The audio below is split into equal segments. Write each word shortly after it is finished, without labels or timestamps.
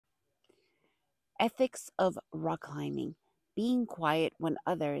Ethics of rock climbing. Being quiet when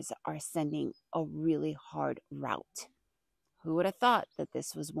others are sending a really hard route. Who would have thought that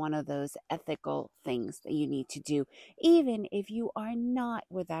this was one of those ethical things that you need to do, even if you are not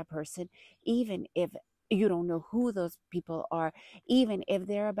with that person, even if you don't know who those people are, even if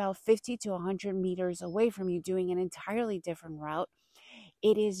they're about 50 to 100 meters away from you doing an entirely different route.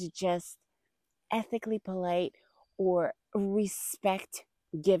 It is just ethically polite or respect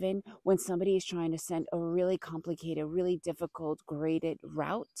given when somebody is trying to send a really complicated, really difficult, graded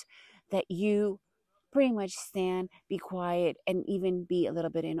route that you pretty much stand, be quiet, and even be a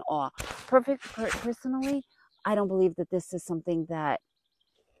little bit in awe. Personally, I don't believe that this is something that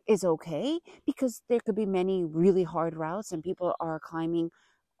is okay because there could be many really hard routes and people are climbing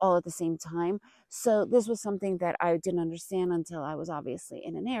all at the same time. So this was something that I didn't understand until I was obviously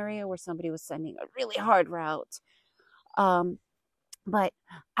in an area where somebody was sending a really hard route. Um, but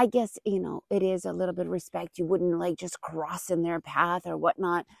I guess, it is a little bit of respect. You wouldn't like just cross in their path or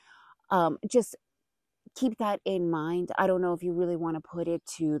whatnot. Just keep that in mind. I don't know if you really want to put it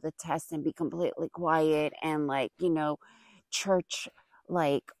to the test and be completely quiet and like, church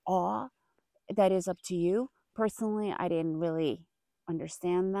like awe. That is up to you. Personally, I didn't really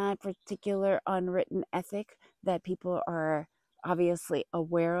understand that particular unwritten ethic that people are obviously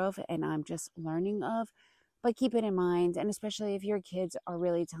aware of and I'm just learning of. But keep it in mind, and especially if your kids are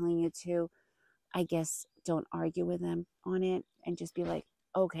really telling you to, I guess don't argue with them on it and just be like,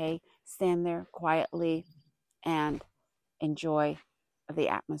 okay, stand there quietly and enjoy the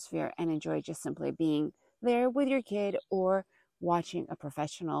atmosphere and enjoy just simply being there with your kid or watching a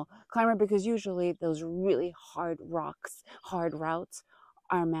professional climber, because usually those really hard routes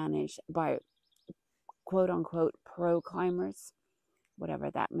are managed by quote unquote pro climbers,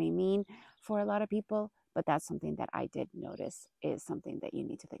 whatever that may mean for a lot of people. But that's something that I did notice is something that you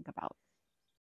need to think about.